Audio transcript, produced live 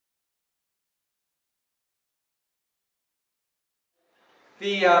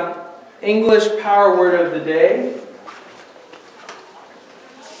The English power word of the day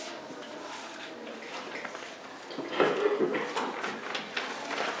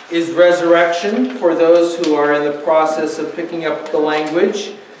is resurrection, for those who are in the process of picking up the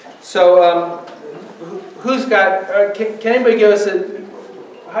language. So, who's got, can anybody give us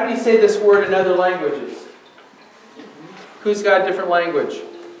how do you say this word in other languages? Who's got a different language?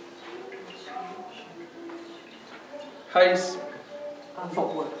 How do you...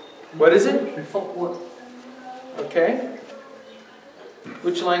 What is it? Okay.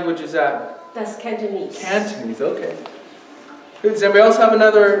 Which language is that? That's Cantonese. Cantonese, okay. Does anybody else have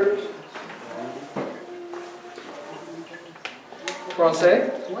another? Francais?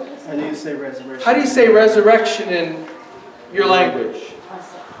 How do you say resurrection? How do you say resurrection in your language?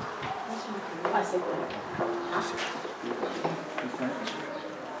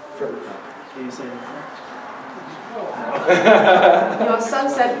 Can you say it? Your son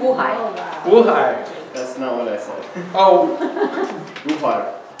said Wuhai. Wuhai. That's not what I said. Oh. Wuhai.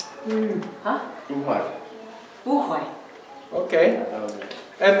 Huh? Wuhai. Wuhai. Okay. That was it.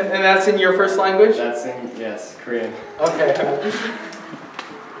 And that's in your first language? That's in, yes, Korean. Okay.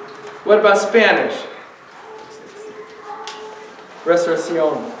 What about Spanish?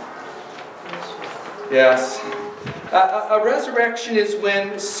 Resurrección. Yes. A resurrection is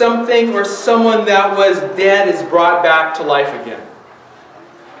when something or someone that was dead is brought back to life again.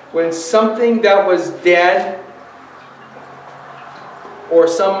 When something that was dead or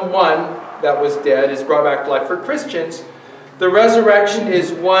someone that was dead is brought back to life. For Christians, the resurrection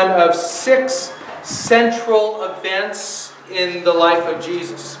is one of 6 central events in the life of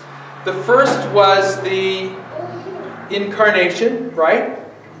Jesus. The first was the incarnation, right?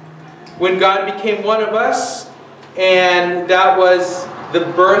 When God became one of us, and that was the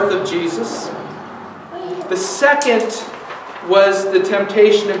birth of Jesus. The second was the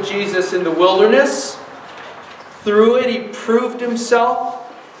temptation of Jesus in the wilderness. Through it, he proved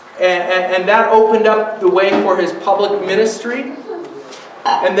himself, and that opened up the way for his public ministry.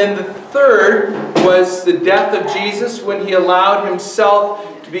 And then the third was the death of Jesus, when he allowed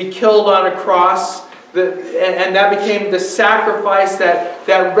himself to be killed on a cross. And that became the sacrifice that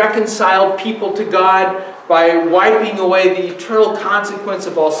reconciled people to God by wiping away the eternal consequence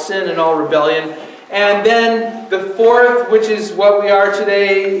of all sin and all rebellion. And then the fourth, which is what we are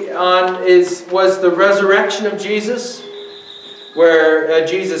today on, was the resurrection of Jesus, where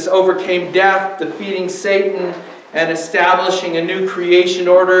Jesus overcame death, defeating Satan, and establishing a new creation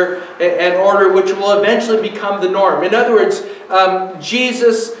order, an order which will eventually become the norm. In other words,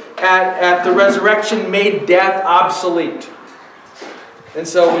 Jesus at the resurrection made death obsolete. And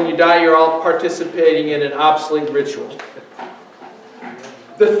so when you die, you're all participating in an obsolete ritual.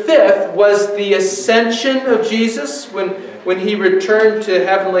 The fifth was the ascension of Jesus, when he returned to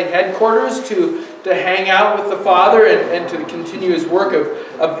heavenly headquarters to hang out with the Father and to continue his work of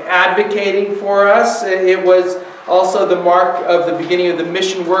advocating for us. It was also the mark of the beginning of the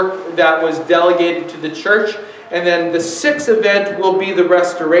mission work that was delegated to the church. And then the 6th event will be the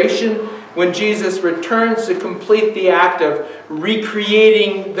restoration, when Jesus returns to complete the act of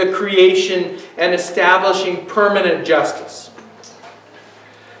recreating the creation and establishing permanent justice.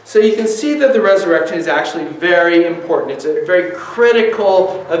 So you can see that the resurrection is actually very important. It's a very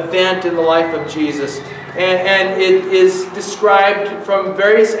critical event in the life of Jesus. And it is described from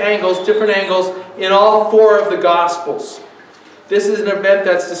various angles, different angles, in all 4 of the Gospels. This is an event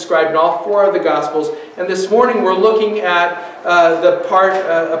that's described in all 4 of the Gospels. And this morning we're looking at a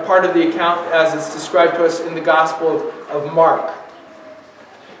part of the account as it's described to us in the Gospel of Mark.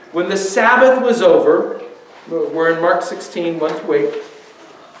 When the Sabbath was over, we're in Mark 16, 1-8.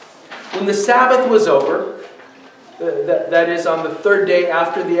 When the Sabbath was over, that is on the 3rd day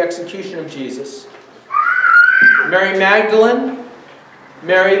after the execution of Jesus, Mary Magdalene,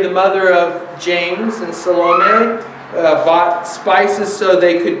 Mary the mother of James, and Salome bought spices so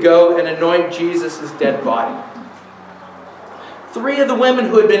they could go and anoint Jesus' dead body. 3 of the women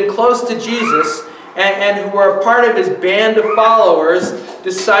who had been close to Jesus and who were a part of his band of followers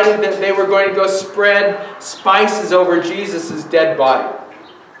decided that they were going to go spread spices over Jesus' dead body.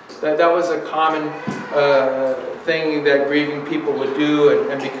 That was a common thing that grieving people would do,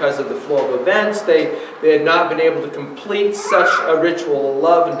 and because of the flow of events, they had not been able to complete such a ritual of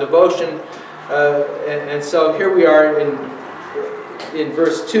love and devotion. And so here we are in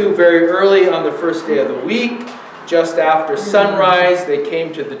verse 2, very early on the first day of the week, just after sunrise, they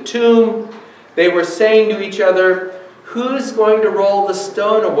came to the tomb. They were saying to each other, "Who's going to roll the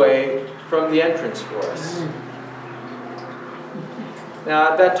stone away from the entrance for us?"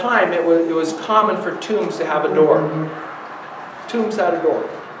 Now, at that time, it was common for tombs to have a door. tombs had a door.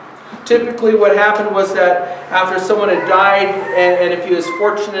 Typically what happened was that after someone had died, and if he was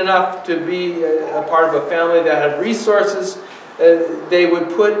fortunate enough to be a part of a family that had resources, they would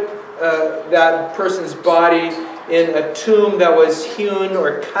put that person's body in a tomb that was hewn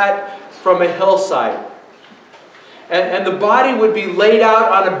or cut from a hillside. And the body would be laid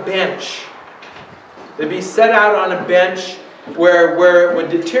out on a bench. It'd be set out on a bench where it would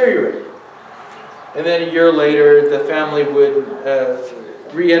deteriorate. And then a year later, the family would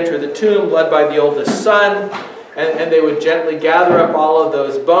re-enter the tomb led by the oldest son, and they would gently gather up all of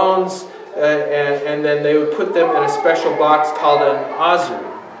those bones, and then they would put them in a special box called an ossuary.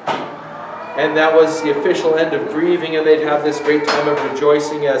 And that was the official end of grieving, and they'd have this great time of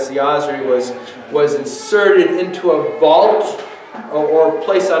rejoicing as the ossuary was inserted into a vault or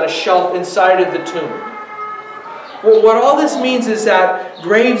placed on a shelf inside of the tomb. Well, what all this means is that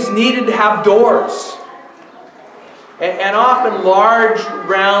graves needed to have doors. And often large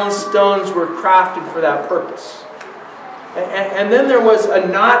round stones were crafted for that purpose. And then there was a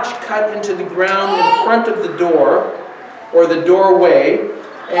notch cut into the ground in front of the door, or the doorway,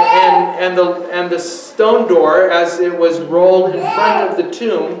 and the stone door, as it was rolled in front of the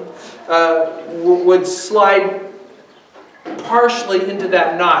tomb, would slide partially into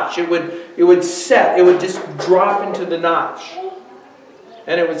that notch. It would set. It would just drop into the notch,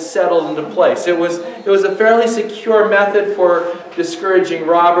 and it would settle into place. It was a fairly secure method for discouraging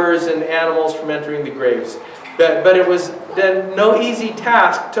robbers and animals from entering the graves. But it was then no easy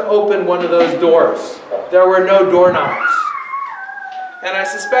task to open one of those doors. There were no doorknobs. And I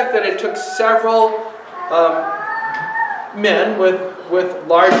suspect that it took several men with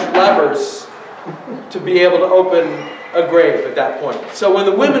large levers to be able to open a grave at that point. So when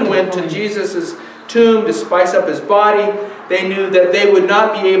the women went to Jesus' tomb to spice up his body, they knew that they would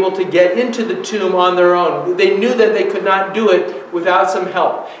not be able to get into the tomb on their own. They knew that they could not do it without some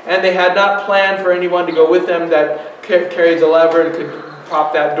help. And they had not planned for anyone to go with them that carried the lever and could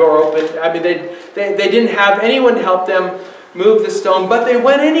prop that door open. I mean, they didn't have anyone help them move the stone, but they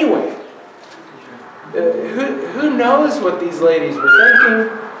went anyway. Who knows what these ladies were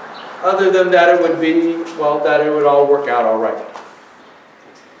thinking, other than that it would be, well, that it would all work out all right.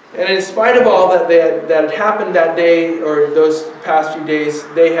 And in spite of all that had happened that day, or those past few days,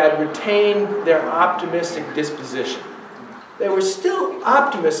 they had retained their optimistic disposition. They were still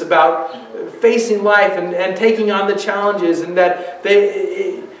optimists about facing life and taking on the challenges, and that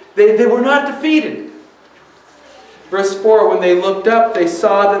they were not defeated. Verse 4, when they looked up, they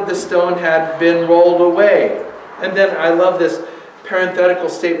saw that the stone had been rolled away. And then I love this parenthetical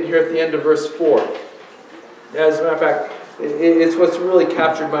statement here at the end of verse 4. As a matter of fact, it's what's really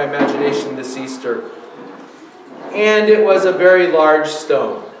captured my imagination this Easter. And it was a very large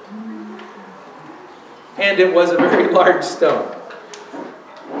stone. And it was a very large stone.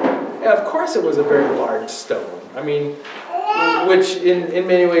 Yeah, of course it was a very large stone. I mean, which in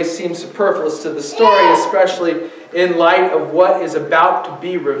many ways seems superfluous to the story, especially in light of what is about to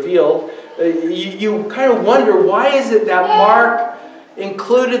be revealed. You kind of wonder, why is it that Mark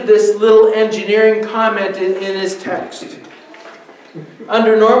included this little engineering comment in his text?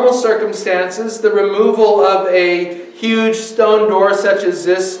 Under normal circumstances, the removal of a huge stone door such as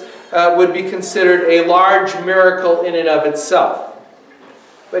this would be considered a large miracle in and of itself.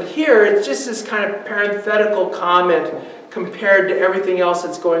 But here, it's just this kind of parenthetical comment compared to everything else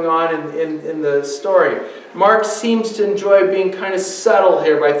that's going on in the story. Mark seems to enjoy being kind of subtle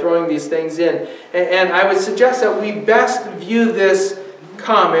here by throwing these things in. And I would suggest that we best view this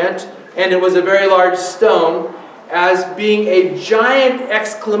comment, and it was a very large stone, as being a giant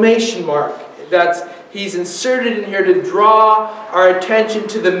exclamation mark. He's inserted in here to draw our attention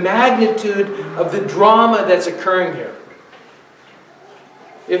to the magnitude of the drama that's occurring here.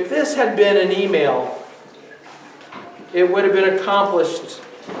 If this had been an email, it would have been accomplished.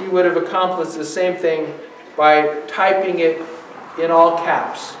 He would have accomplished the same thing by typing it in all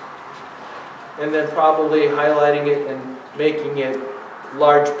caps, and then probably highlighting it and making it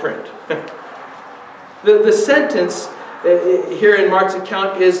large print. The sentence here in Mark's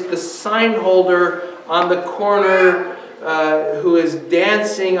account is the sign holder on the corner who is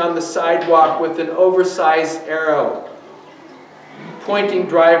dancing on the sidewalk with an oversized arrow, pointing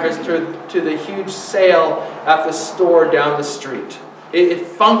drivers to the huge sale at the store down the street. It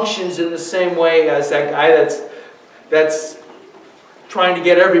functions in the same way as that guy that's trying to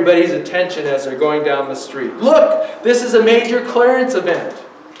get everybody's attention as they're going down the street. Look, this is a major clearance event.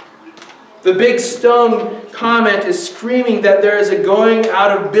 The big stone comment is screaming that there is a going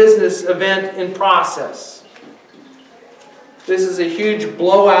out of business event in process. This is a huge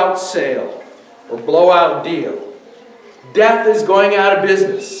blowout sale or blowout deal. Death is going out of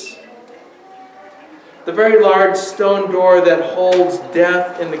business. The very large stone door that holds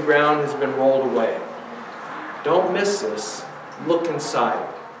death in the ground has been rolled away. Don't miss this. Look inside.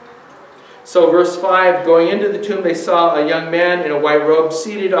 So verse 5, going into the tomb, they saw a young man in a white robe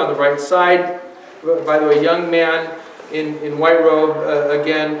seated on the right side. By the way, young man in white robe,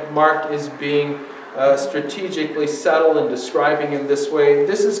 again, Mark is being strategically subtle in describing him this way.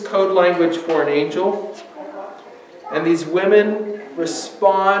 This is code language for an angel. And these women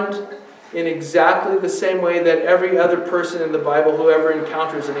respond in exactly the same way that every other person in the Bible, whoever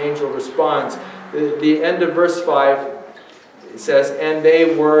encounters an angel, responds. The end of verse 5, it says, and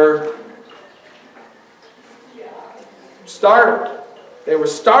they were startled. They were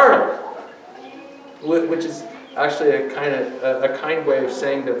startled, which is actually a kind way of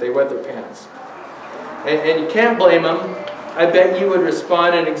saying that they wet their pants. And you can't blame them. I bet you would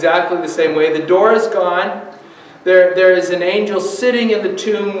respond in exactly the same way. The door is gone. There is an angel sitting in the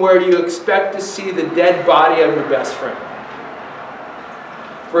tomb where you expect to see the dead body of your best friend.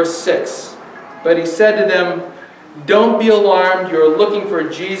 Verse 6, but he said to them, don't be alarmed. You are looking for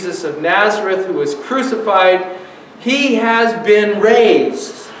Jesus of Nazareth who was crucified. He has been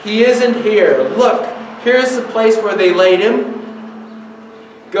raised. He isn't here. Look, here's the place where they laid him.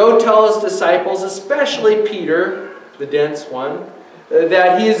 Go tell his disciples, especially Peter, the dense one,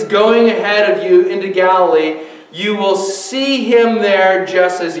 that he is going ahead of you into Galilee. You will see him there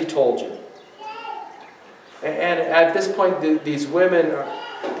just as he told you. And at this point, these women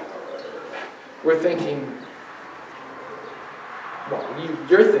were thinking, well,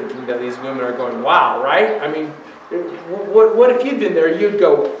 you're thinking that these women are going, wow, right? I mean, what if you'd been there? You'd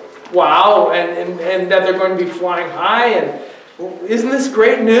go, wow, and that they're going to be flying high, and isn't this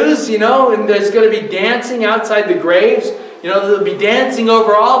great news, you know? And there's going to be dancing outside the graves. You know, they'll be dancing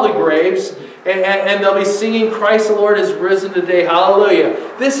over all the graves. And they'll be singing, Christ the Lord is risen today. Hallelujah.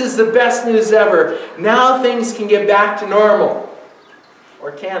 This is the best news ever. Now things can get back to normal.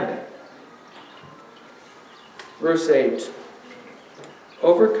 Or can they? Verse 8.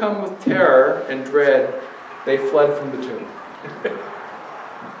 Overcome with terror and dread, they fled from the tomb.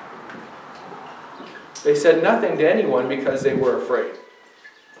 They said nothing to anyone because they were afraid.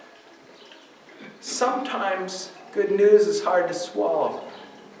 Sometimes good news is hard to swallow.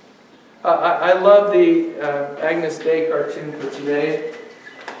 I love the Agnes Day cartoon for today.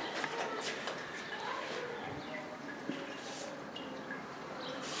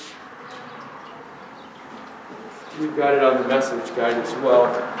 We've got it on the message guide as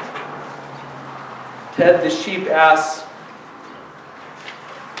well. Ted the sheep asks,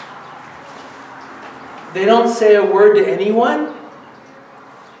 they don't say a word to anyone?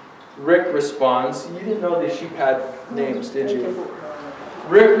 Rick responds, you didn't know the sheep had names, did you?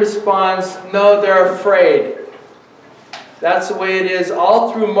 Rick responds, no, they're afraid. That's the way it is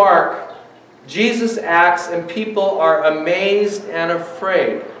all through Mark. Jesus acts and people are amazed and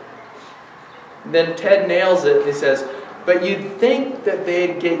afraid. And then Ted nails it. He says, but you'd think that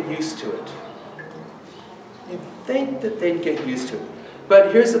they'd get used to it. You'd think that they'd get used to it.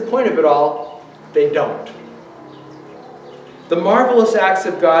 But here's the point of it all. They don't. The marvelous acts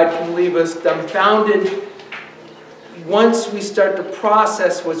of God can leave us dumbfounded once we start to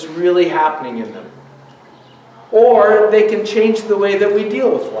process what's really happening in them. Or they can change the way that we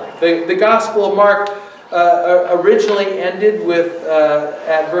deal with life. The Gospel of Mark originally ended with,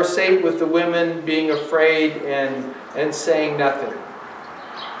 at verse 8, with the women being afraid and saying nothing.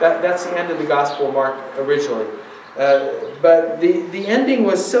 That's the end of the Gospel of Mark originally. But the ending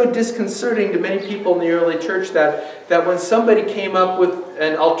was so disconcerting to many people in the early church that when somebody came up with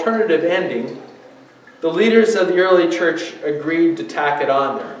an alternative ending, the leaders of the early church agreed to tack it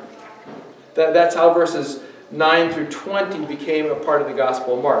on there. That's how verses 9 through 20 became a part of the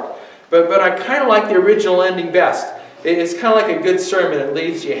Gospel of Mark. But I kind of like the original ending best. It's kind of like a good sermon. It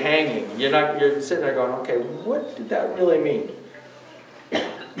leaves you hanging. You're sitting there going, okay, what did that really mean?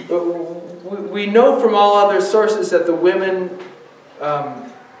 We know from all other sources that the women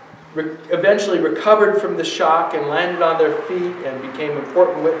eventually recovered from the shock and landed on their feet and became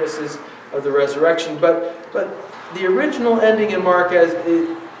important witnesses of the resurrection. But the original ending in Mark, as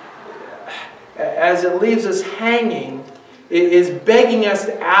it leaves us hanging, is begging us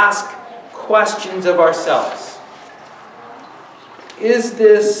to ask questions of ourselves. Is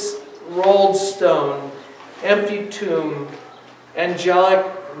this rolled stone, empty tomb, angelic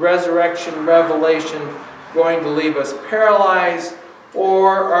resurrection revelation going to leave us paralyzed,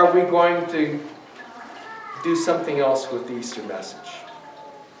 or are we going to do something else with the Easter message?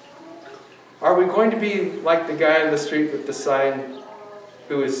 Are we going to be like the guy on the street with the sign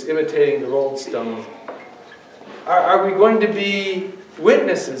who is imitating the rolled stone? Are we going to be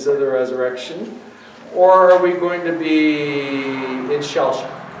witnesses of the resurrection, or are we going to be in shell shock?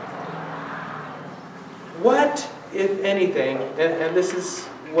 What, if anything, and this is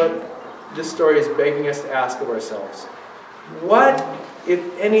what this story is begging us to ask of ourselves, what, if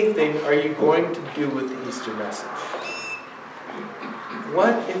anything, are you going to do with the Easter message?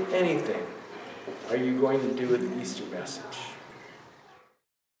 What, if anything, are you going to do with the Easter message?